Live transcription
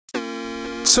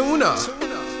Tuna,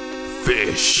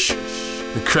 fish,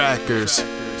 and crackers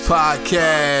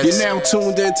podcast. You're now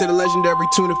tuned into the legendary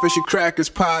Tuna, Fish, and Crackers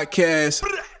podcast.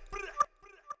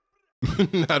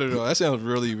 Not at all. That sounds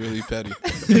really, really petty.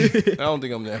 I don't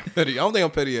think I'm that petty. I don't think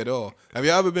I'm petty at all. Have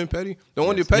you ever been petty? The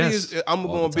only petty is I'm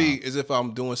going to be is if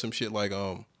I'm doing some shit like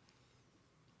I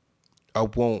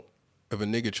won't if a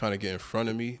nigga trying to get in front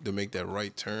of me to make that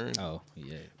right turn. Oh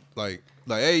yeah. Like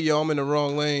hey yo, I'm in the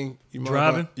wrong lane. You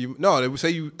driving? No, they would say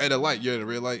you at a light. You're at a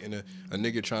red light, and a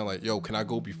nigga trying like, yo, can I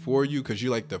go before you? Because you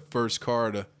like the first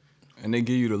car to. And they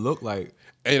give you the look like.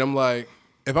 And I'm like.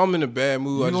 If I'm in a bad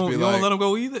mood, I just be you like, don't let them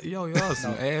go either. Yo, y'all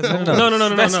some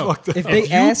assholes. No. If they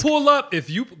You ask, pull up.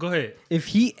 If you go ahead.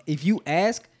 if you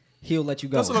ask, he'll let you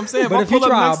go. That's what I'm saying. But if I pull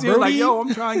up next to you, like, Brody, yo,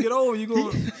 I'm trying to get over. You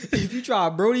going? if you try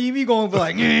Brody, you be going to be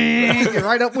like, get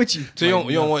right up with you. so you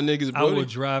don't want niggas, I will Brody?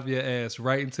 drive your ass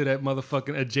right into that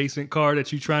motherfucking adjacent car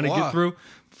that you trying to Why? get through.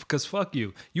 Because fuck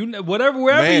you.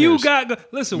 Wherever you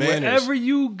got. Listen, Manners. wherever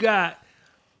you got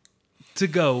to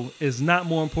go is not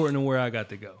more important than where I got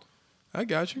to go. I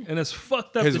got you. And it's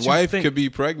fucked up. His that you wife think could be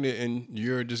pregnant and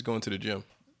you're just going to the gym.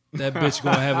 that bitch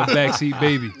gonna have a backseat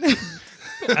baby.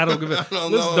 I don't give a.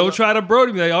 don't Listen, know. don't try to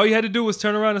Brody me. Like, all you had to do was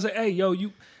turn around and say, "Hey, yo,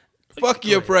 you." Fuck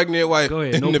your pregnant wife Go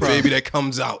ahead, and no the problem. baby that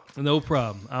comes out. No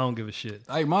problem. I don't give a shit.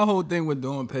 Like my whole thing with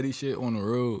doing petty shit on the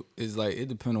road is like it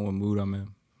depends on what mood I'm in,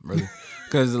 really.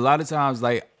 Because a lot of times,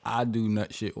 like I do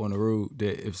nut shit on the road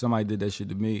that if somebody did that shit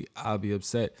to me, I'll be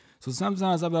upset. So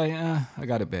sometimes I'll be like, I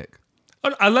got it back.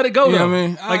 I let it go You though. know what I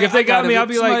mean? Like if they got me, I'll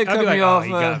be like, oh,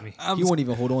 he got me. You won't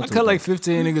even hold on I to cut it. like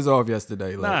 15 niggas off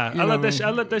yesterday. Like, Nah, you know I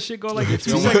what let that shit go like 2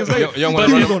 don't seconds wanna- later. you don't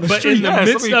wanna run But in the Yeah,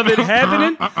 midst somebody- of it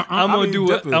happening, I'm I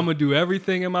gonna mean, do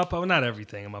everything in my power. Not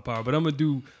everything in my power, but I'm gonna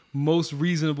do most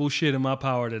reasonable shit in my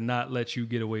power to not let you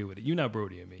get away with it. You're not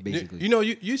Brody and me. Basically. You know,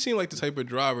 you seem like the type of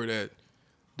driver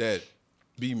that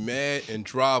be mad and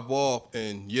drive off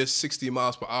and your 60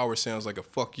 miles per hour sounds like a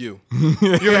fuck you. You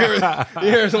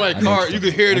hear somebody car, you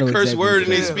can hear I the know curse exactly word what in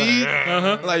their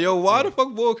speed. Like, yo, why the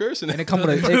fuck boy cursing? And it come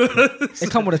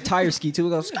with a tire ski too. It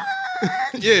goes,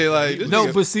 Yeah, like this No,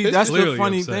 nigga- but see, this that's nigga- the clearly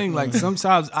funny upset. thing. Like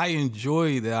sometimes I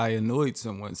enjoy that I annoyed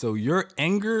someone. So your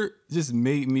anger just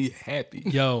made me happy.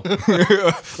 Yo,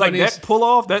 Like that pull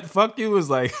off, that fuck you was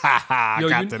like, ha ha, I yo,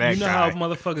 got you to that know guy. how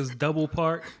motherfuckers double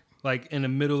park like in the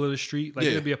middle of the street? Like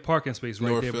Yeah. there'd be a parking space right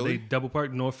North there, but Philly? they double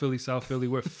park North Philly, South Philly,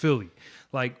 we're Philly.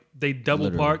 Like they double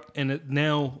park and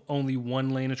now only one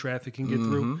lane of traffic can get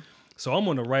through. So I'm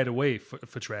on the right of way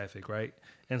for traffic, right?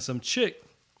 And some chick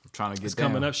Trying to get is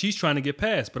coming up. She's trying to get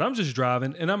past, but I'm just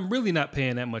driving and I'm really not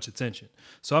paying that much attention.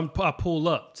 So I pull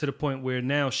up to the point where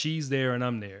now she's there and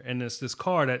I'm there. And there's this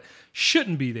car that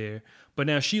shouldn't be there, but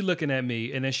now she's looking at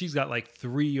me and then she's got like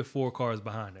 3 or 4 cars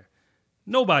behind her.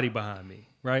 Nobody behind me,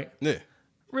 right? Yeah.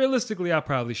 Realistically, I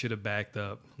probably should have backed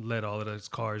up, let all of those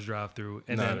cars drive through,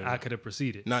 and then I could have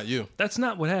proceeded. Not you. That's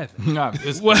not what happened. Nah,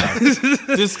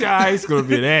 this guy's gonna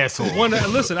be an asshole.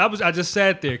 Listen, I just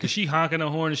sat there because she honking her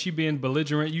horn and she being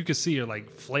belligerent. You could see her like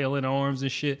flailing her arms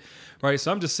and shit, right?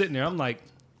 So I'm just sitting there. I'm like,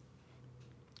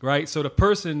 right? So the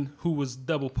person who was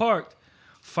double parked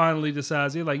finally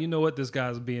decides, they're like, you know what? This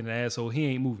guy's being an asshole. He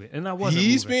ain't moving, and I wasn't.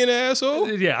 He's moving. being an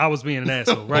asshole? Yeah, I was being an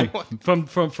asshole, right?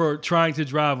 For trying to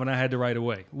drive when I had the right of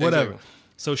way. Whatever. Exactly.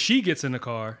 So she gets in the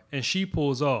car and she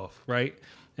pulls off, right?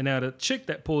 And now the chick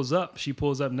that pulls up, she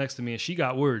pulls up next to me and she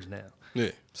got words now. Yeah.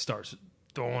 Starts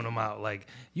throwing them out like,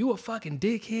 you a fucking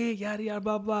dickhead, yada, yada,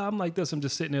 blah, blah. I'm like this. I'm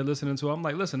just sitting there listening to her. I'm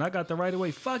like, listen, I got the right of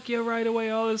way. Fuck your right of way,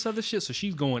 all this other shit. So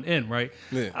she's going in, right?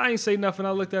 Yeah. I ain't say nothing.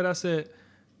 I looked at her, I said,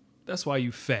 that's why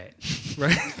you fat,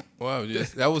 right? Wow,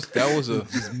 yes. That was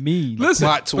a mean. Listen,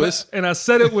 plot twist. and I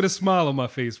said it with a smile on my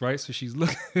face, right? So she's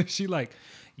looking, she like,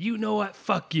 you know what?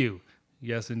 Fuck you.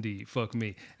 Yes, indeed. Fuck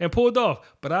me. And pulled off.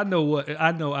 But I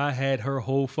know I had her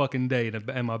whole fucking day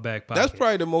in my back pocket. That's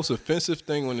probably the most offensive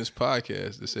thing on this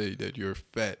podcast to say that you're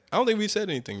fat. I don't think we said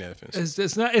anything that offensive.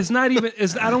 It's not even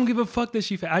I don't give a fuck that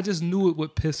she fat. I just knew it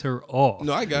would piss her off.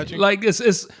 No, I got you. Like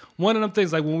it's one of them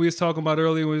things like when we was talking about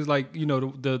earlier when it was like, you know,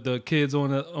 the kids on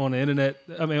the internet,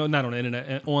 I mean not on the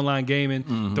internet, online gaming,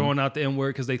 throwing out the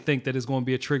N-word because they think that it's going to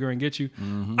be a trigger and get you.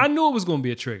 I knew it was going to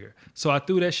be a trigger. So I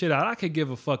threw that shit out. I could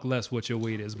give a fuck less what your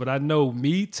weight is, but I know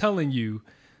me telling you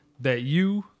that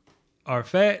you are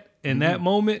fat in that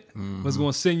moment was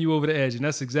going to send you over the edge, and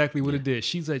that's exactly what it did.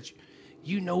 She's like,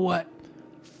 you know what?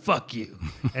 Fuck you.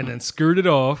 And then skirted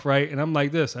off, right? And I'm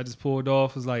like this. I just pulled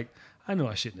off. Was like, I know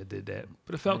I shouldn't have did that,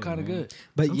 but it felt kind of good.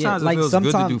 But Sometimes it like feels good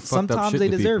to do sometimes, fucked up shit they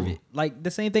to deserve people. it. Like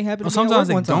the same thing happened. Well, to me at sometimes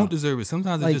work one they don't time. deserve it.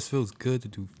 Sometimes Like- it just feels good to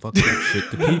do fucked up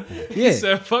shit to people. Yeah, He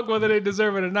said, fuck whether they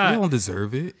deserve it or You not. don't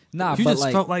deserve it. Nah, you but just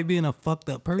like- felt like being a fucked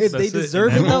up person. if they That's it,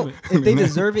 deserve in it that though, moment. if they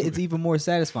deserve it, it's even more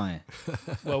satisfying.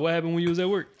 Well, what happened when you was at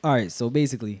work? All right, so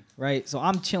basically, right? So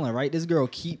I'm chilling, right? This girl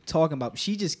keep talking about.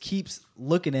 She just keeps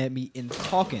looking at me and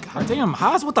talking. God damn,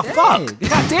 Haas, what the Dang. fuck?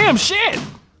 God damn shit.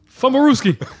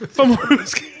 Fumaruski.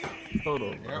 Fumaruski.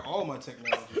 They're all my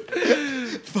technology.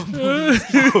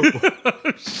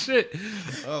 Shit.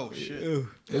 Oh shit. Is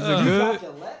it good?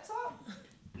 Your laptop?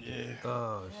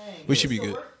 We should be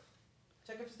good.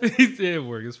 He said it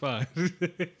work. It's fine.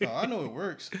 No, I know it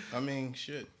works. I mean,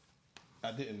 shit.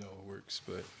 I didn't know it works,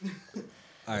 but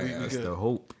All right. That's the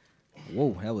hope.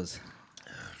 Whoa, that was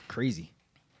crazy.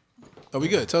 oh, we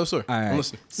good. Tell the story. All right. I'm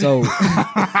listening. So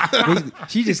basically,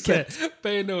 she just kept.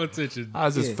 Pay no attention. I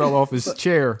just fell off his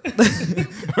chair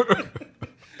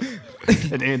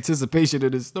in anticipation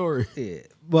of this story. Yeah.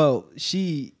 Well,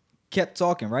 she kept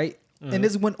talking, right? And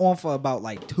this went on for about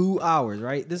like 2 hours,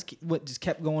 right? This what just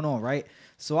kept going on, right?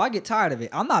 So I get tired of it.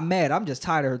 I'm not mad. I'm just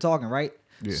tired of her talking, right?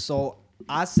 Yeah. So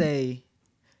I say,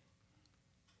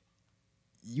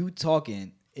 "You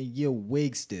talking and your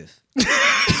wig stiff."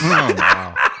 Oh,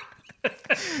 wow.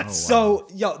 So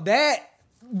yo, that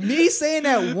me saying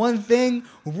that one thing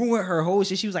ruined her whole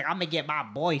shit. She was like, "I'm gonna get my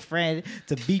boyfriend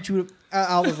to beat you."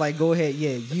 I was like, "Go ahead,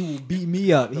 yeah, you will beat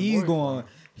me up."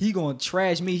 He gonna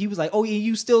trash me. He was like, "Oh yeah,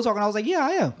 you still talking?" I was like, "Yeah, I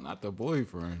am." Not the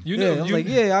boyfriend. You Yeah, know, I was you, like,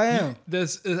 "Yeah, I am."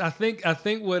 I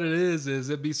think what it is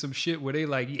it be some shit where they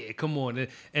like, yeah, come on,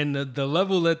 and the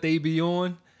level that they be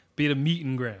on be the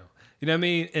meeting ground. You know what I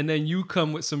mean? And then you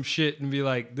come with some shit and be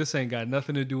like, this ain't got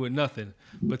nothing to do with nothing,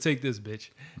 but take this bitch.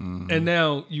 And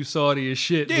now you salty as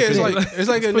shit. Yeah, it's because-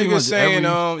 like a pretty nigga much saying,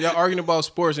 every- y'all arguing about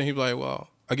sports, and he be like, well,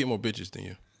 I get more bitches than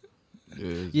you.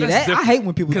 Yeah, That's that I hate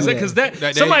when people do that. because That-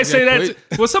 somebody that say that.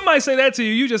 quick. Well, somebody say that to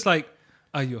you, you just like,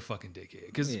 oh, you a fucking dickhead.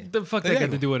 Because Yeah. the fuck that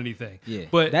got to do with anything. Yeah.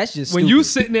 But That's just when you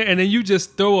stupid. sitting there and then you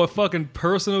just throw a fucking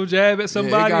personal jab at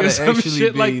somebody or some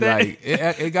shit like that.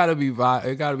 it gotta be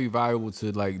viable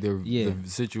to like the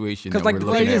situation 'Cause, that like, we're the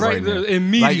looking thing at is- right now.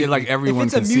 Immediately. Like everyone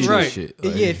if it's can a see mutual, this shit.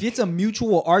 Like, yeah, if it's a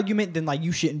mutual argument, then like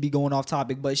you shouldn't be going off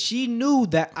topic. But she knew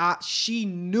that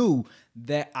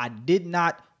I did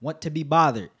not want to be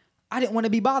bothered. I didn't want to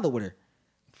be bothered with her,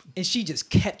 and she just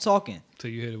kept talking. Till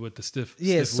you hit it with the stiff.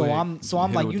 Yeah, stiff so wig. I'm hit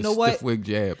like, with you the know what? stiff wig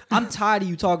jab. I'm tired of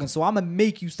you talking, so I'm gonna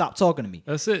make you stop talking to me.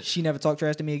 That's it. She never talked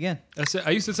trash to me again. That's it.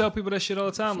 I used to tell people that shit all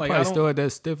the time. Like, I Probably don't. still had that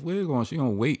stiff wig on. She gonna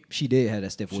wait. She did have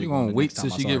that stiff wig. She on gonna the wait next till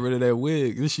time I she saw get her. rid of that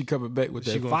wig. Then she coming back with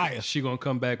that fire. She gonna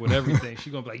come back with everything. She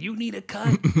gonna be like, you need a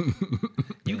cut.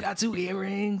 You got 2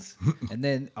 earrings. And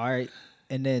then all right,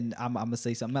 and then I'm gonna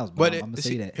say something else, But I'm gonna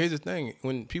say that. here's the thing: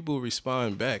 when people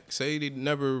respond back, say they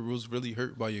never was really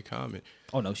hurt by your comment.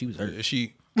 Oh no, she was hurt. If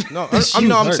she no, She I'm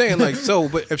was hurt. saying like so.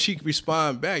 But if she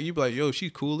respond back, you be like, yo, she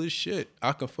cool as shit.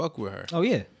 I can fuck with her. Oh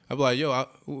yeah, I be like, yo,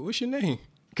 what's your name?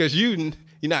 Because you're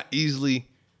not easily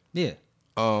yeah.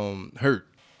 hurt.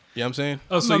 You know what I'm saying?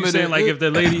 Oh, so you Remember saying that- like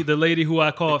if the lady who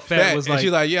I called fat was and like, she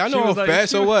like, yeah, I she know was I'm fat,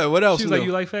 so she- what? What else She was you like, know?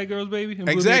 you like fat girls, baby? And blew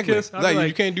me a Exactly. kiss? I'd Like, be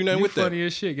you can't do nothing you with that. funny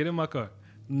as shit. Get in my car.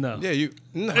 No. Yeah,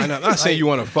 I'm not saying you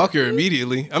want to fuck her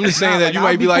immediately. I'm just saying Nah, that like, you I'd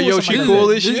might be be like, cool yo, with she somebody cool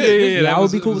like as Yeah, shit. Yeah, I that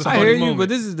would be was- cool it with was a I somebody. hear funny you, moment. but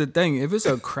this is the thing. If it's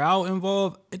a crowd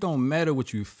involved, it don't matter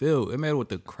what you feel. It matter what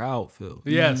the crowd feel.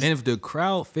 Yes. And if the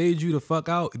crowd fades you the fuck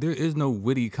out, there is no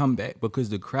witty comeback because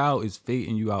the crowd is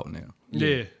fading you out now.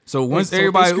 Yeah. So once so if they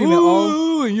everybody screaming,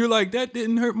 ooh, and you're like, that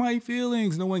didn't hurt my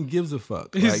feelings. No one gives a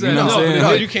fuck. He Like, said, you know what I'm no, saying? no,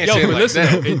 Like, you can't Yo, say it but like listen,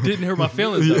 that. though, it didn't hurt my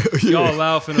feelings though. Y'all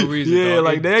loud for no reason. yeah, dog.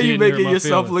 like It now you didn't hurt making my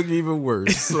yourself feelings. look even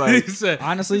worse. He Like said,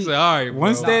 Honestly, he said, all right, bro.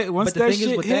 once that but the thing is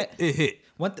shit with hit, that- it hit.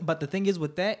 But the thing is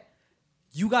with that,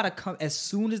 you gotta come as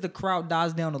soon as the crowd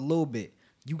dies down a little bit.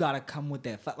 You gotta come with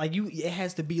that. Like it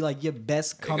has to be like your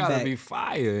best It comeback. gotta be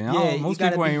fire. You know? yeah, you Most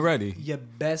gotta people be ain't ready. Your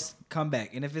best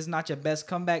comeback, and if it's not your best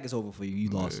comeback, it's over for you. You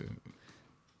lost.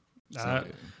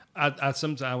 I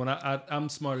sometimes when I'm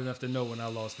smart enough to know when I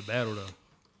lost the battle though.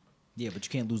 Yeah, but you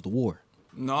can't lose the war.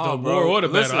 No, The bro. war or the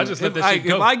battle. Listen, I just let if that shit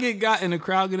go. If I get got and the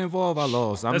crowd get involved, I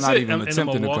lost. I'm That's not it. even And I'm attempting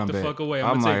gonna to walk come the back. fuck away. I'm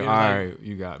I'm gonna like, take it all like- right,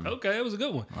 you got me. Okay, it was a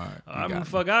good one. All right, you I'm got the me.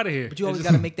 fuck out of here. But you always It's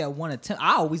gotta make that one attempt.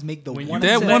 I always make the one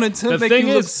That attempt. one attempt the make thing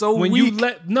you look is, so when weak. you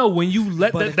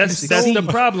let But if that's you the succeed-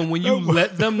 problem. When you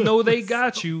let them know they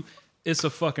got you, it's a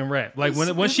fucking rap. Like when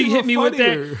It's she even hit me with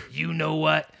funnier. that, you know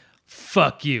what?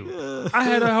 Fuck you. I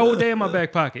had her whole day in my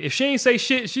back pocket. If she ain't say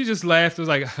shit, she just laughed. It was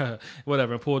like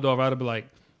whatever, and pulled off. I'd be like,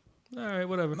 All right,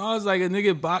 whatever. No, it's like a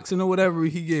nigga boxing or whatever.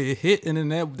 He get hit, and then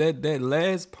that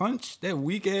last punch, that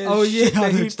weak ass. Oh, yeah, shit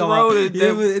that he throw. and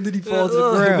then he falls to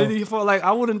the ground. And then he fall. Like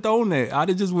I wouldn't thrown that. I'd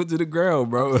have just went to the ground,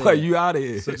 bro. Like you out of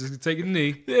here. So just take a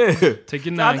knee. Yeah, Take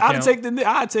your 9 count. I'd take the knee.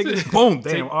 I'd take it. Boom.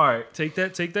 Damn. All right. Take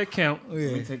that count. Oh, yeah.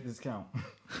 Let me take this count.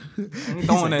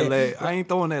 I ain't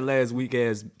throwing that last weak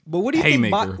ass. But what do you think?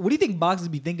 haymaker. What do you think boxers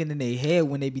be thinking in their head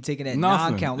when they be taking that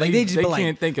Nothing. non-count? Like they just be like,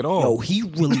 can't think at all. "Yo, he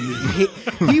really hit.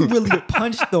 He really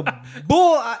punched the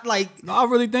bull." Like, No, I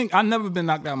really think I've never been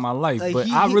knocked out in my life, Like, but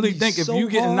he I hit really me think if so you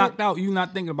getting hard. knocked out, you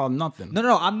not thinking about nothing.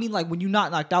 no. I mean, like when you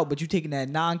not knocked out, but you taking that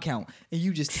non-count and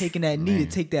you just taking that knee to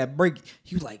take that break.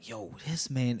 You like, yo, this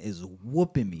man is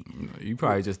whooping me. You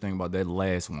probably just think about that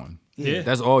last one. Yeah.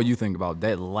 That's all you think about.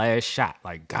 That last shot.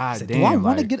 Like, god Said, damn. do I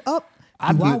want to like, get up?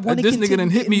 I Do I do- want to this nigga done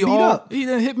hit me all. Up? He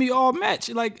done hit me all match.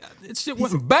 Like it shit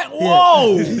went back.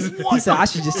 Whoa! He said, I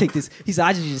should just take this. He said,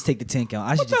 I should just take the 10 count.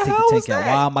 I should the just take hell the 10 is count.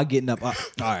 that? Why am I getting up? All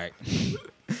right.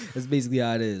 That's basically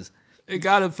how it is. It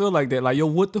gotta feel like that. Like, yo,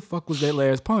 what the fuck was that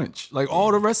last punch? Like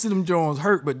all the rest of them Jones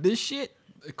hurt, but this shit.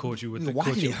 It caught you with the Why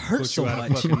caught did you, it hurt caught so you out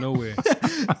much? of fucking nowhere.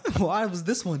 Why was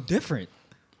this one different?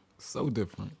 So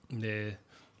different. Yeah,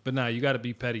 but nah, you got to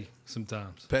be petty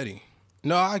sometimes. Petty.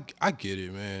 No, I get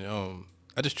it, man.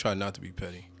 I just try not to be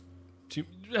petty.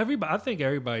 I think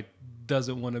everybody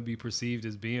doesn't want to be perceived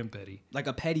as being petty. Like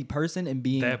a petty person and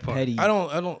being That part. petty. I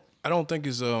don't think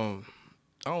it's I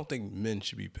don't think men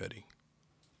should be petty.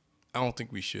 I don't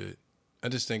think we should. I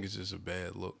just think it's just a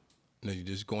bad look. You know, you're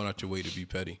just going out your way to be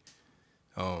petty.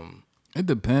 It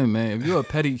depends, man. If you're a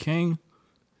petty king,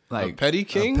 like petty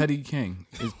king? a petty king.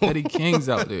 There's petty kings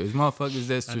out there. There's motherfuckers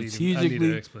that I need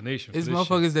strategically. an explanation. For It's this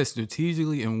motherfuckers shit. that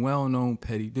strategically and well-known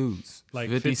petty dudes. Like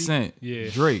 50 50? Cent, Yeah.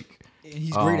 Drake. And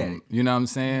he's great at it. You know what I'm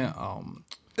saying?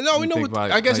 No, we know think what. about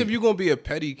it, I guess like- if you're gonna be a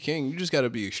petty king, you just got to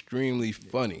be extremely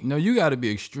funny No, you got to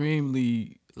be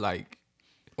extremely like.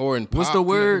 or in What's the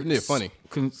word? Yeah, funny.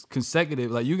 Consecutive.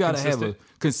 Like you got to have a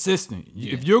Consistent? consistent.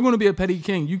 If you're going to be a petty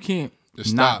king, you can't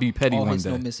Just not stop. be petty All one hits,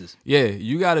 day. no misses. Yeah,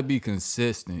 you got to be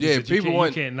consistent. Yeah, But you people can't,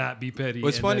 want. you can't not be petty.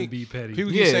 What's and funny? then be petty.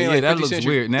 People keep Yeah, saying yeah, like that 50 looks Cent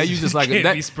weird. Now you just like can't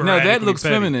that. be No, that sporadically looks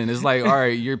petty. feminine. It's like, all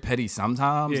right, you're petty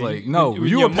sometimes. Yeah, like, no, your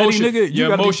you a petty emotion- nigga. You Your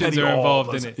gotta be emotions petty are all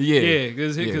involved the in time. it. Yeah,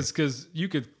 because you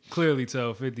could clearly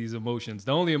tell 50's emotions.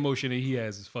 The only emotion that he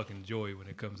has is fucking joy when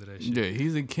it comes to that shit. Yeah,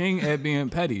 he's a king at being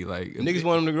petty. Like Niggas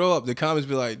want him to grow up. The comments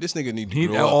be like, "This nigga need to he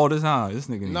grow up." all the time. This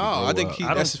nigga. No, I think he.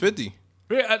 That's 50.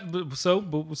 Yeah, so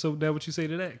now what you say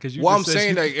to that? Because you Well, I'm just said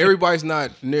saying you- like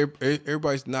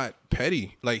everybody's not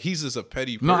petty. Like he's just a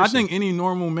petty person. No, I think any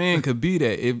normal man could be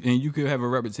that, and you could have a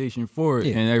reputation for it,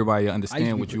 Yeah. and everybody I used to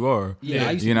understand be what you are. Yeah,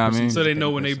 I used to you know be what I mean. so they know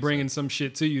when they bringing some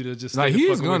shit to you to just Like, stay the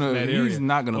he's fuck away from gonna- that he's area.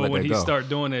 not gonna or let when that he go. start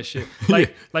doing that shit.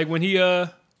 Like when he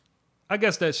I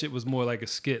guess that shit was more like a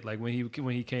skit. Like when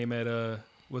he came at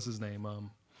what's his name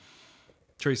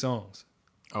Trey Songz.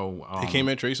 Oh, he came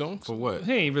at Trey Songz. for what?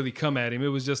 He ain't really come at him. It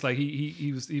was just like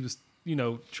he was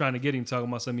trying to get him talking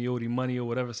about some he owed him money or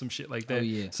whatever, some shit like that. Oh,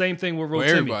 yeah. Same thing with Rotimi. Well,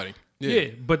 everybody. Yeah,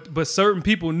 but certain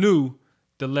people knew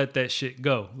to let that shit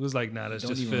go. It was like, nah, that's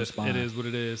Don't just even fifth. respond. It is what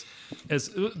it is.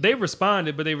 They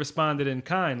responded, but they responded in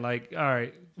kind. Like, all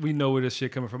right, we know where this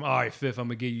shit coming from. All right, Fifth, I'm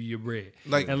gonna give you your bread.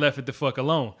 Like- and left it the fuck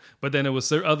alone. But then it was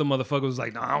certain other motherfuckers was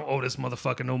like, no, I don't owe this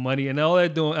motherfucker no money. And all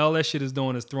that shit is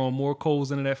doing is throwing more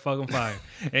coals into that fucking fire.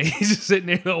 And he's just sitting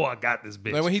there, oh, I got this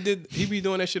bitch. Like when he be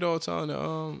doing that shit all the time to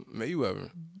Mayweather.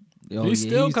 Oh, He's yeah,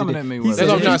 still he used to coming do- at me he with said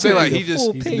that. That's what I'm trying to say, he like, created he a just-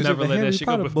 full he's page Never of a let Harry that shit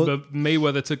go. Potter But, book. but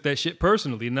Mayweather took that shit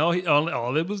personally. No,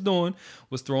 all it was doing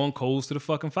was throwing coals to the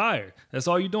fucking fire. That's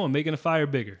all you're doing, making the fire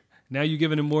bigger. Now you're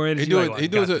giving him more energy. He do like, it. oh, I He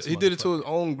got did it. this He did it to motherfucker. his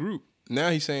own group. Now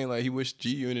he's saying like he wished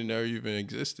G Unit never even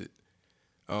existed.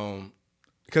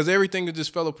 Because everything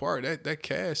just fell apart. That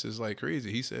cast is like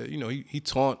crazy. He said, he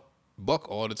taunt Buck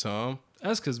all the time.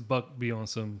 That's because Buck be on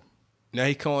some. Now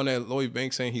he calling that Lloyd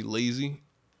Banks saying he lazy.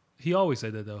 He always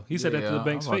said that though. He said that to the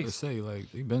Banks I'm about to face. say, like,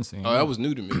 he been saying. Oh, that was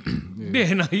new to me.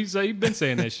 Yeah, no, he been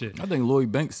saying that shit. I think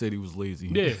Lloyd Banks said he was lazy.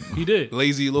 Yeah, he did.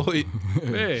 Lazy Lloyd.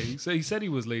 Yeah, he said he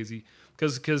was lazy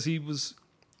because he was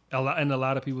a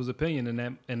lot of people's opinion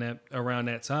in that around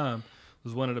that time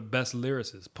was one of the best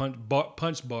lyricists,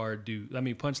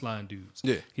 punchline dudes.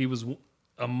 Yeah. He was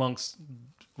amongst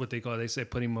what they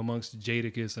said put him amongst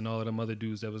Jadakiss and all of them other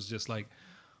dudes that was just like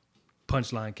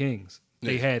punchline kings.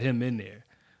 They had him in there,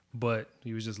 but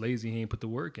he was just lazy. He ain't put the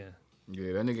work in.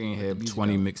 Yeah, that nigga ain't had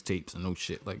 20 mixtapes and no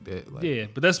shit like that. Like, Yeah,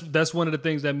 but that's one of the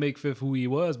things that make Fifth who he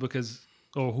was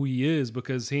who he is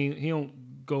because he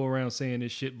don't go around saying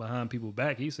this shit behind people's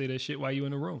back. He say that shit while you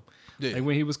in the room. Yeah. Like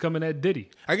when he was coming at Diddy.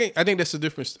 I think that's the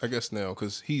difference, I guess, now,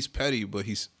 because he's petty, but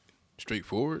he's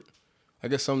straightforward. I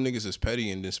guess some niggas is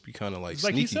petty and just be kind of like It's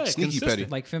like he sneaky, said, sneaky consistent.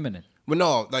 petty. Like feminine. But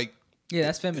no, like Yeah,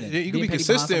 that's feminine. you can Being be petty behind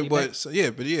consistent, somebody's but back.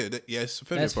 yeah, it's the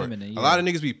feminine That's part. feminine, A yeah. lot of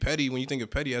niggas be petty. When you think of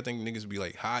petty, I think niggas be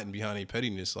like hiding behind their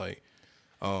pettiness. Like,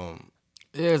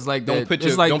 Yeah, it's like don't that. put It's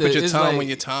your like don't put your it's time like- on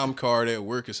your time card at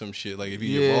work or some shit. Like if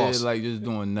you your Yeah, boss. like just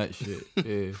doing nut shit.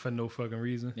 Yeah. For no fucking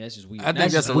reason. Yeah, that's just weird. I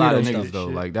think that's just a lot of weirdo niggas stuff. though.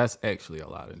 Shit. Like that's actually a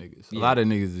lot of niggas. A Yeah. lot of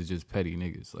niggas is just petty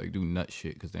niggas. Like do nut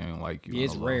shit because they don't like you. Yeah,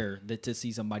 it's on the low. rare to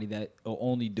see somebody that will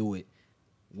only do it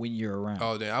when you're around.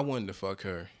 Oh, damn, I wanted to fuck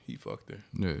her. He fucked her.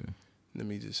 Yeah. Let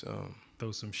me just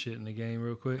Throw some shit in the game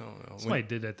real quick. don't know. Somebody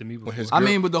did that to me before. his I girl-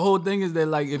 mean, but the whole thing is that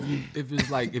like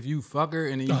if you fuck her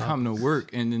and then you come to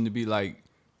work and then to be like,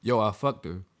 yo, I fucked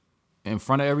her in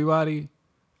front of everybody,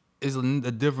 is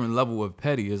a different level of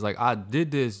petty. It's like I did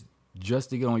this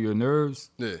just to get on your nerves,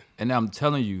 Yeah. and now I'm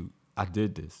telling you I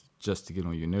did this just to get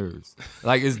on your nerves.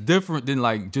 Like it's different than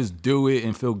like just do it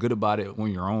and feel good about it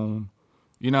on your own.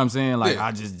 You know what I'm saying? Like Yeah.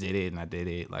 I just did it and I did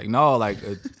it. Like no, like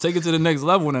take it to the next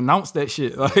level and announce that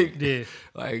shit. Like Yeah.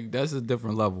 like that's a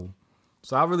different level.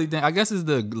 So I really think I guess it's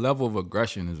the level of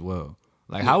aggression as well.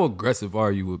 Like how aggressive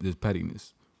are you with this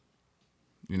pettiness?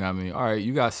 You know what I mean? All right,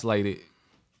 you got slighted.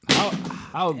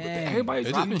 How everybody's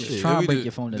It dropping just- shit. Try and we break just-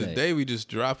 your phone today. Today we just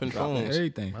dropping phones.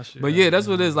 Everything. My shit, But yeah, that's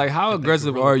what it is. Like how think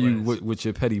aggressive gorilla are you glass. with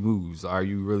your petty moves? Are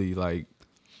you really like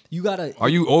You gotta. are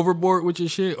you overboard with your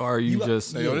shit or are you, You got-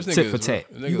 just Hey, yo, this tit nigga for is- tat?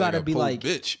 this nigga You gotta a be pole like-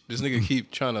 bitch. This nigga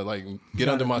keep trying to like get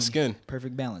under my skin.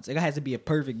 Perfect balance. It has to be a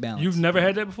perfect balance. You've never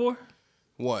had that before?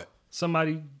 What?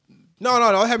 Somebody No,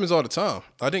 it happens all the time.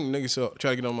 I think niggas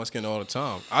try to get on my skin all the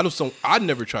time. I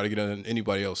never try to get on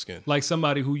anybody else's skin. like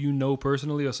somebody who you know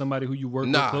personally or somebody who you work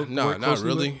with? Nah, work not closely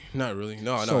really. with? Not really.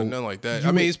 No, So, nothing like that.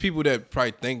 I mean, it's people that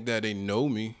probably think that they know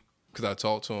me because I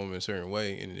talk to them in a certain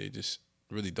way and they just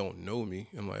really don't know me.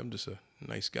 I'm like, I'm just a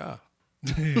nice guy.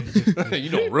 You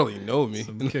don't really know me.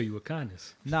 Some kill you with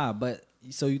kindness. Nah, but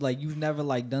so you like you've never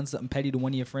like done something petty to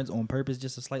one of your friends on purpose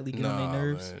just to slightly get on Nah, their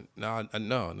nerves. man. Nah, I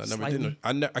never Slightly?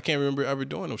 did. I can't remember ever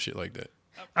doing no shit like that.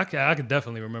 I could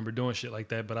definitely remember doing shit like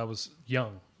that, but I was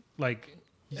young. Like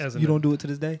as You don't do it to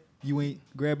this day. You ain't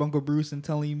grab Uncle Bruce and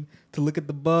tell him to look at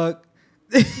the bug,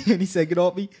 and he said, "Get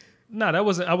off me." No, I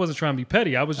wasn't trying to be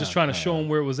petty. I was just trying to show him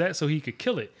where it was at so he could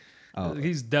kill it. Oh.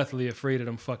 He's deathly afraid of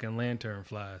them fucking lantern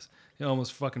flies. He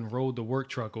almost fucking rolled the work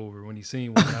truck over when he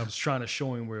seen one. I was trying to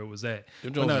show him where it was at. Them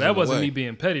But Jones no, is that in the wasn't way. me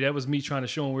being petty. That was me trying to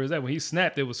show him where it was at. When he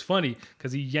snapped, it was funny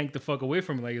because he yanked the fuck away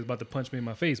from me like he was about to punch me in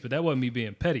my face. But that wasn't me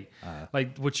being petty.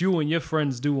 Like what you and your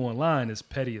friends do online is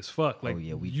petty as fuck. Like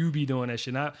yeah, we- you be doing that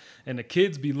shit. And the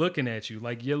kids be looking at you.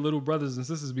 Like your little brothers and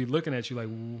sisters be looking at you like,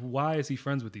 why is he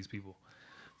friends with these people?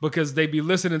 Because they be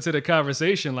listening to the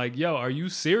conversation like, yo, are you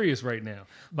serious right now?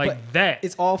 Like But that.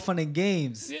 It's all fun and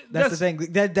games. Yeah, that's the thing.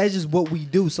 That's just what we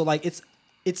do. So like it's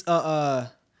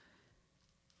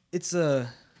a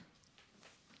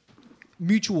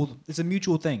mutual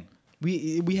thing.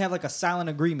 We have like a silent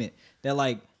agreement that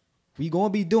like we gonna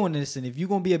be doing this, and if you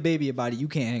gonna be a baby about it, you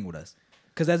can't hang with us.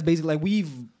 Cause that's basically like we've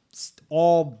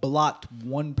all blocked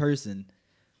one person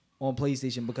on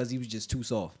PlayStation because he was just too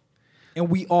soft. And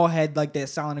we all had like that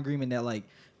silent agreement that like,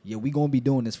 yeah, we gonna be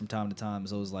doing this from time to time.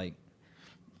 So it's like,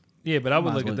 Yeah, but I would Might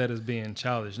as look well. at that as being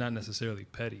childish, not necessarily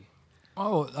petty.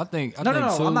 Oh, I think no,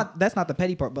 too, I'm not. That's not the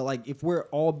petty part. But like, if we're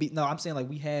all no, I'm saying like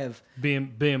we have.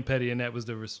 Being petty, and that was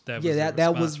the that Yeah, was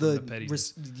that was the.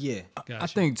 pettiness. Yeah, Gotcha. I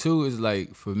think too is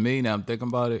like for me now I'm thinking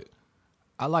about it,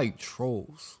 I like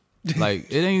trolls. Like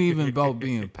it ain't even about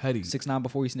being petty. 6ix9ine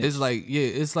before he snitched. It's like, yeah,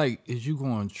 it's like, is you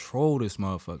going to troll this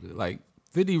motherfucker? Like,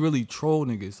 50 really troll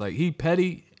niggas. Like, he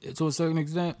petty to a certain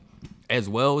extent, as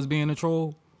well as being a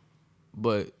troll.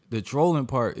 But the trolling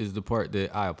part is the part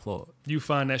that I applaud. You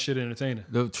find that shit entertaining.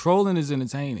 The trolling is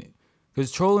entertaining.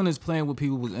 Because trolling is playing with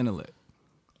people's intellect.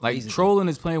 Like, Basically. trolling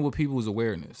is playing with people's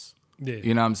awareness. Yeah.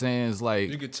 You know what I'm saying? It's like,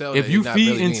 You could tell if that you you're not feed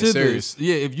really being into serious. this,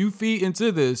 if you feed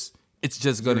into this, it's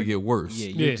just going to get worse. yeah,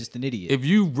 you're Yeah. just an idiot. If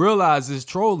you realize it's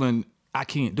trolling, I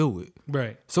can't do it.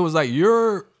 Right. So it's like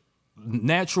your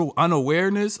natural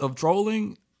unawareness of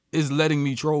trolling is letting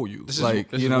me troll you. This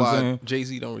Like, is you know what I'm why saying?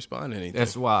 Jay-Z don't respond to anything.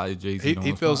 That's why Jay-Z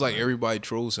he feels like everybody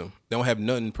trolls him. They don't have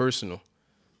nothing personal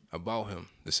about him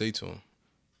to say to him.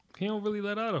 He don't really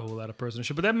let out a whole lot of personal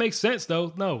shit, but that makes sense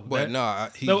though. No, But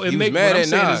that- he no, it was make, mad what I'm at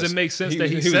saying Nas. is it makes sense that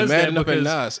he was says mad that enough at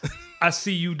because Nas. I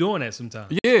see you doing that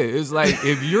sometimes. Yeah, it's like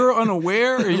if you're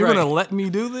unaware and you're Right. gonna let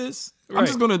me do this, I'm Right.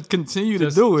 just gonna continue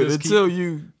Just- to do it just keep until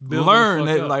you building learn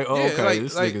the fuck that, up. like, oh, Yeah, okay,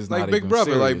 this nigga's not Big even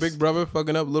Brother, like serious. Big Brother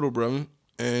fucking up Little Brother,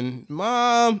 and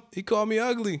Mom, he called me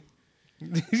ugly.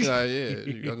 She's like, yeah,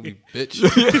 you ugly bitch.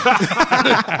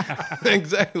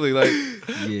 Exactly. Like,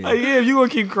 Yeah. Like, yeah, if you gonna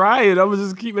keep crying, I'm gonna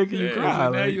just keep making you Yeah, cry.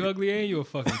 now like- you ugly and you a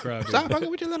fucking crybaby. stop fucking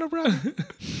with your little brother.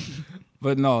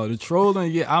 But no, the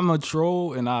trolling, yeah, I'm a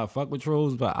troll and I fuck with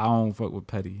trolls, but I don't fuck with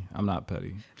petty. I'm not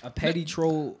petty. A petty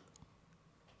troll.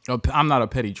 I'm not a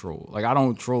petty troll. Like, I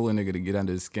don't troll a nigga to get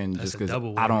under his skin That's just a because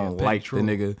double I whammy, a don't petty like troll.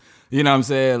 the nigga. You know what I'm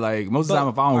saying? Like, most of the But, time,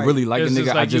 if I don't alright, really like It's the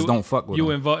just nigga, I like just you- don't fuck with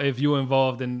him. If you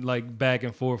involved in like back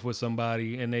and forth with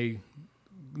somebody and they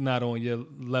not on your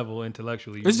level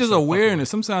intellectually, you It's just say, fuck awareness.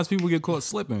 Sometimes people get caught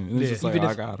slipping. And it's Yeah. just like, Even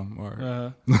I if- got him. All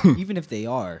right. it. Even if they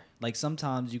are, like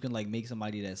sometimes you can like make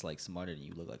somebody that's like smarter than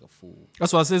you look like a fool.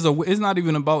 That's why I say it's not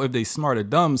even about if they smart or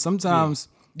dumb. Sometimes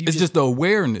You it's just the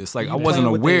awareness. Like, I wasn't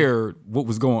playing with aware what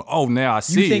was going on. Oh, now I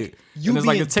see think it. you And it's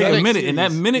like being it take a dead minute. And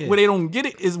that serious. minute Yeah. where they don't get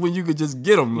it is when you could just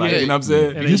get them. Like, Yeah. you know what I'm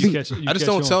saying? And then you catch, I just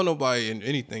don't tell nobody in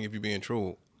anything if you're being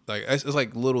trolled. Like, it's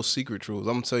like little secret trolls.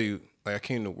 I'm gonna tell you, like, I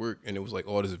came to work and it was like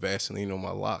all this Vaseline on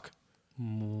my lock.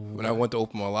 When I went to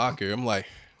open my locker, I'm like,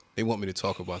 they want me to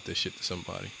talk about this shit to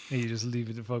somebody. and you just leave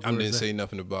it the fuck. I where didn't it's say at.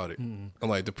 nothing about it. I'm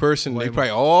like, the person, they probably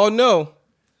all know.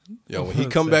 Yo, when he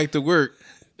come back to work,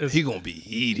 he gonna be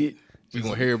heated. We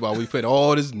gonna hear about we put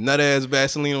all this nut ass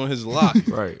Vaseline on his lock.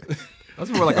 Right. That's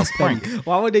more like a prank.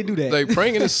 Why would they do that? Like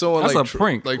pranking is so That's like a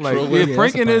prank. like Like, trolling. yeah, that's a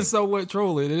pranking prank. is so what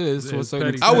trolling it is to a It's certain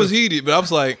petty. extent. I was heated, but I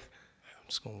was like, I'm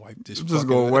just gonna wipe this. I'm just fucking-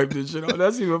 gonna wipe this shit off.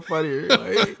 That's even funnier.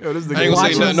 Like, yo, this I ain't nigga gonna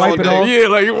Watch say him nothing wipe all it day. off. Yeah,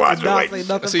 like you watch me Not wipe. say I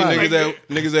nothing see about it.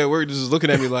 niggas at work just looking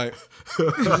at me like,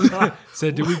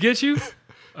 Said, did we get you?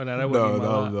 Oh no, that wasn't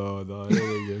my lock. no.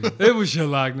 It was your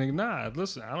lock, nigga. Nah,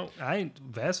 listen, I ain't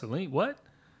Vaseline. What?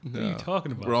 What are you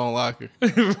talking about? wrong locker.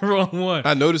 Wrong one.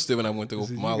 I noticed it when I went to You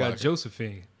open my got locker.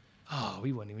 Josephine. Oh,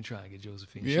 we wasn't even trying to get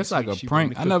Josephine. Yeah, She it's like sweet. a She prank.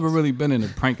 bring I the never cookies. really been into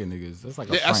pranking niggas. That's like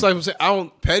a Yeah, prank. that's like I'm saying. I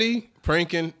don't petty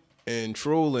pranking and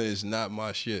trolling is not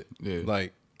my shit. Yeah.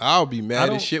 Like I'll be I mad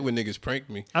don't- as shit when niggas prank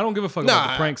me. I don't give a fuck about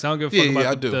Nah, the pranks. I don't give a yeah, fuck yeah, I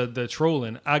about do. the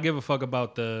trolling. I give a fuck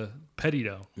about the petty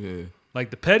though. Yeah.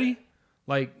 Like the petty,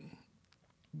 like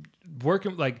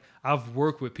working. Like I've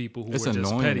worked with people who It's are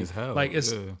just annoying petty. as hell, Like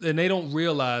it's yeah. and they don't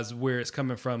realize where it's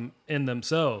coming from in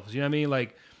themselves. You know what I mean?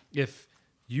 Like if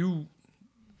you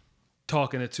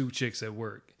talking to two chicks at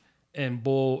work and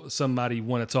somebody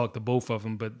want to talk to both of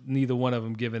them, but neither one of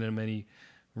them giving them any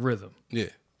rhythm. Yeah.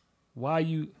 Why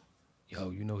you he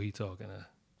talking to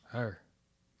her. You know what I'm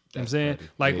That's saying? petty.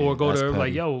 Like, Yeah, or go to that's her like,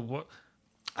 petty. yo, what?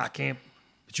 I can't,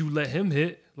 but you let him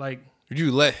hit. Like, Would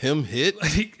you let him hit?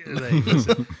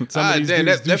 listen, some of these Damn,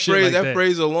 dudes that, do that shit phrase like that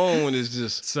phrase alone is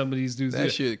just Some of these dudes That do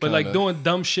shit but like kinda- doing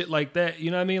dumb shit like that,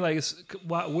 you know what I mean? Like,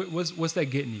 what's that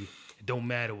getting you? It don't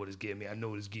matter what it's getting me. I know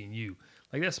what it's getting you.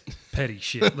 Like, that's petty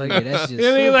shit. Like, Yeah, that's just. you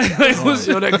know what I mean? Like what's,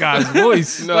 Yo, that guy's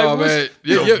voice. no Like, what's-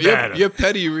 man. Your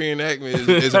petty reenactment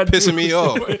is That pissing me dude's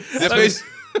off. voice. That face,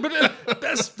 but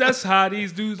that's how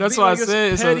these dudes. That's be. why I Like,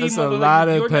 said it's a- petty, it's a mother- lot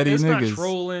of you're not- petty It's not niggas.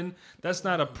 trolling. That's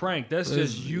not a prank. That's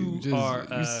just you are.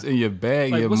 you in your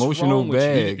bag, like, your what's emotional wrong with you?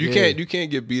 bag. you yeah. can't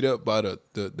get beat up by the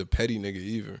petty nigga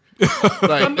either.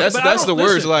 Like that's but I the don't-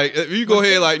 worst. listen. Like if you go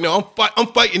ahead like no, I'm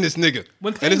fighting this nigga,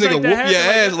 When and this things nigga like that whoop happen, your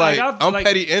like ass that, like, like, I've- I'm like-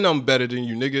 petty and I'm better than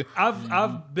you, nigga.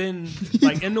 I've been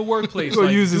like in the workplace. He's gonna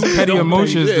like, use his dudes petty don't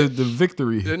emotions Yeah. the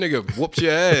victory. That nigga whoops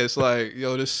your ass like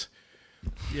yo this.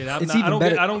 Yeah, It's even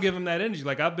better- I don't give him that energy.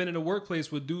 Like I've been in a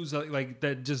workplace with dudes like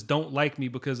that just don't like me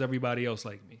because everybody else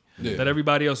like me. Yeah. That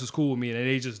everybody else is cool with me and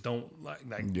they just don't like.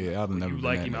 Yeah, I've never you been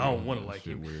like that him. nigga. I don't want to That like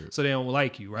shit you, weird. so they don't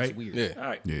like you, right? That's weird. Yeah. All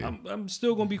right, Yeah. I'm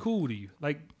still gonna be cool to you.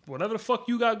 Like whatever the fuck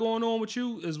you got going on with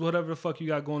you is whatever the fuck you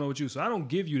got going on with you. So I don't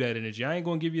give you that energy. I ain't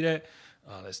gonna give you that.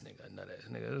 Oh, this nigga, nut ass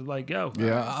nigga. It's like yo.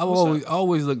 Yeah, alright, I've what's up?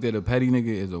 always looked at a petty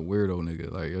nigga as a weirdo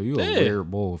nigga. Like, yo, you a Yeah. weird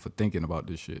boy for thinking about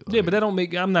this shit. Yeah, Like, but that don't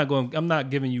make. I'm not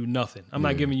giving you nothing. I'm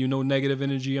not giving you no negative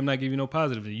energy. I'm not giving you no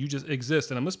positive energy. You just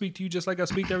exist, and I'm gonna speak to you just like I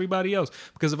speak to everybody else.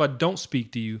 Because if I don't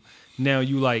speak to you, now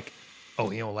you like, oh,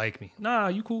 he don't like me. Nah,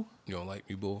 you cool. You don't like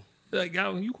me, bull. Like,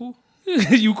 oh, you cool.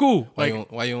 You cool. Why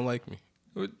Like, why you don't like me?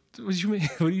 what you mean?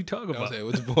 What are you talking I about? said,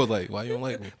 what's the bull like? Why you don't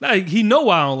like me? Nah, he know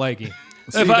why I don't like him.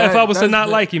 See, if I was to that's not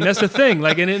the- like him, that's the thing.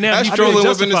 Like, and then now That's he trolling feeling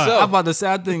within justified. itself. I'm about to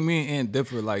say, I think me and Ant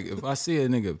differ. Like, if I see a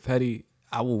nigga petty,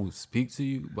 I will speak to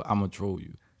you, but I'm gonna troll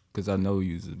you. Cause I know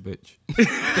you's a bitch.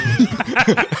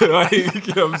 Like,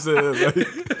 you know what I'm saying? Like,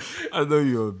 I know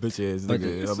you're a bitch ass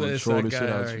nigga. I'm gonna It's troll like, the shit all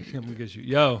out right, you. I'm gonna get you.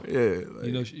 Yo, Yeah,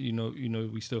 like, you know,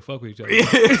 we still fuck with each other. You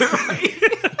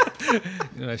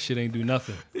know, that shit ain't do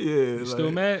nothing. yeah. Still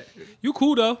like, mad? You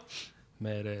cool though?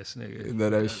 Mad ass nigga.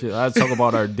 that shit. I talk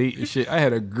about our date and shit. I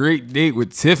had a great date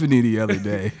with Tiffany the other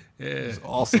day. Yeah, It's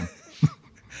awesome.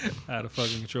 out of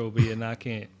fucking control, but yeah, nah, I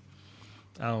can't.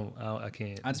 I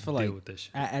can't. I just feel deal like with this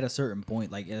shit. at a certain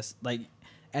point, like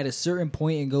at a certain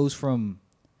point, it goes from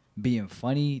being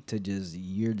funny to just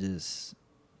you're just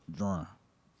drunk.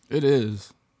 It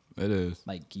is.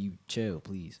 Like you chill,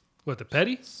 please What, the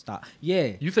petty? stop.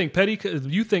 Yeah, You think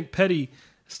petty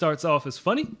starts off as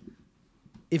funny?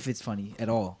 if it's funny at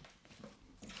all,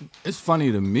 It's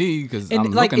funny to me because and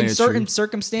I'm like looking in at certain you,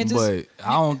 circumstances. but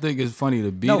I don't think it's funny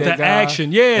to be No, that the guy.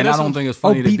 action, yeah, and I that's don't what- think it's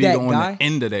funny to be be that on guy? the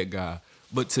end of that guy.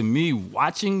 But to me,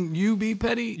 watching you be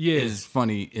petty Yeah. is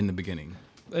funny in the beginning.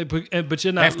 But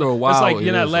you're not. After a while, it's like it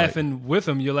you're not is like- laughing with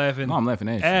him. You're laughing. No, I'm laughing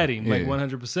at you. him, like Yeah.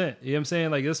 100%. You know what I'm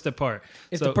saying? Like that's the part.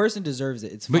 if So- the person deserves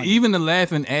it, it's But funny. even the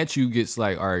laughing at you gets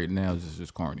like, all right, now this is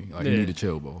just corny. Like you Yeah. need to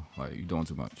chill, bro. Like you're doing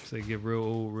too much. so they get real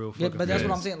old, real yeah, fucking. but that's what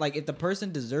Yes. I'm saying. Like if the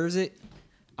person deserves it,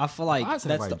 I feel like I say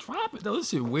that's like the. drop it though. This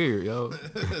shit weird, yo.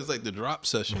 It's like the drop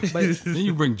session. Then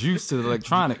you bring juice to the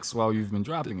electronics while you've been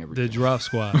dropping the everything. drop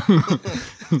squad.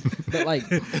 But like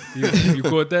you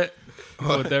caught that?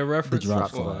 Caught that reference? drop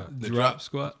squad. The Drop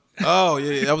squad. Oh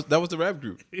yeah, that was the rap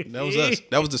group. That was us.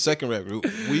 That was the second rap group.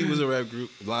 We was a rap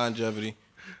group.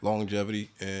 Longevity,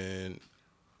 and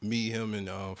me, him,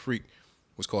 and Freak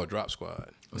was called Drop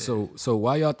Squad. So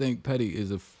why y'all think petty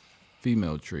is a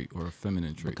female trait or a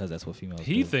feminine trait? because that's what females.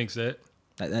 He do. thinks that.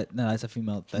 No, that's a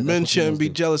female. That's Men what shouldn't females be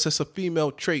do. jealous. That's a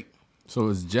female trait. So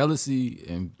is jealousy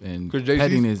and 'Cause Jay-Z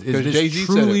pettiness said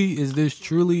it. is this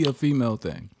truly a female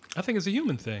thing? I think it's a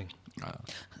human thing.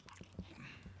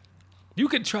 You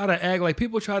could try to act like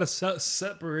people try to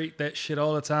separate that shit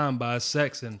all the time by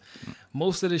sex, and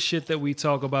most of the shit that we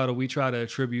talk about or we try to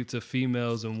attribute to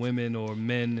females and women or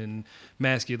men and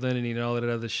masculinity and all of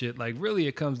that other shit, like really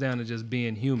it comes down to just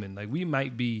being human. Like we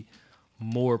might be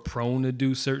more prone to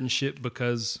do certain shit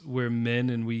because we're men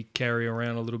and we carry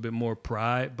around a little bit more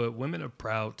pride, but women are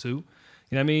proud too. You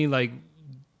know what I mean? Like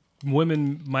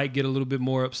women might get a little bit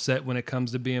more upset when it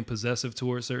comes to being possessive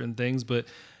towards certain things, but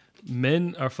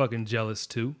men are fucking jealous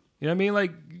too. You know what I mean?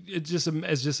 Like it's just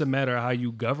a matter of how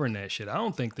you govern that shit. I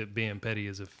don't think that being petty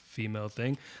is a female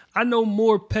thing. I know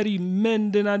more petty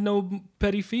men than I know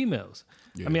petty females.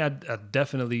 Yeah. I mean, I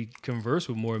definitely converse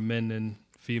with more men than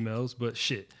females, but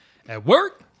shit, at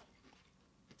work,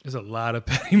 there's a lot of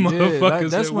petty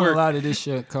motherfuckers that's at when work. a lot of this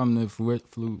shit come to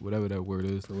whatever that word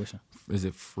is. Fruition. Is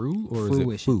it fru or is it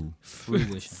Fruition. fru?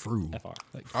 Fruition. Fru. FR.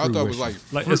 I thought it was like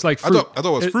Like fruit. it's like I fruit. thought it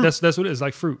was fruit. That's what it is.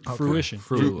 Like fruit. Fruition.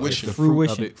 Fruition. The fruit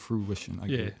of Fruition. it, fruition. I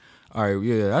Yeah. get it. All right,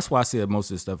 yeah, that's why I said most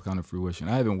of this stuff kind of fruition.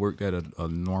 I haven't worked at a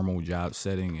normal job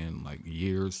setting in like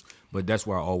years, but that's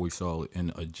where I always saw it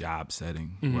in a job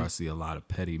setting where I see a lot of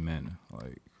petty men.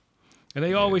 Like, And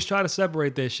they always try to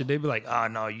separate that shit. They be like, oh,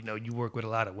 no, you work with a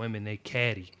lot of women. They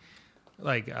catty.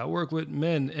 Like, I work with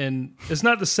men, and it's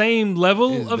not the same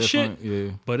level it's of shit, different,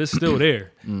 yeah. but it's still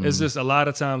there. It's just a lot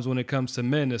of times when it comes to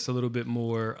men, it's a little bit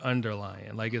more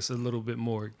underlying. Like, it's a little bit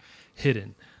more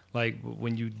hidden. Like,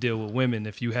 when you deal with women,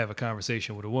 if you have a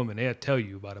conversation with a woman, they'll tell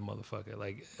you about a motherfucker.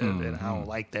 Like, and I don't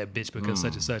like that bitch because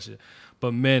such and such.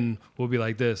 But men will be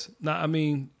like this. Nah, I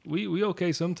mean, we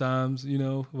okay sometimes,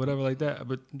 whatever like that.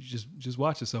 But just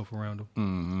watch yourself around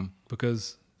them.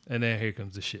 Because, and then here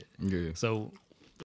comes the shit. Yeah. So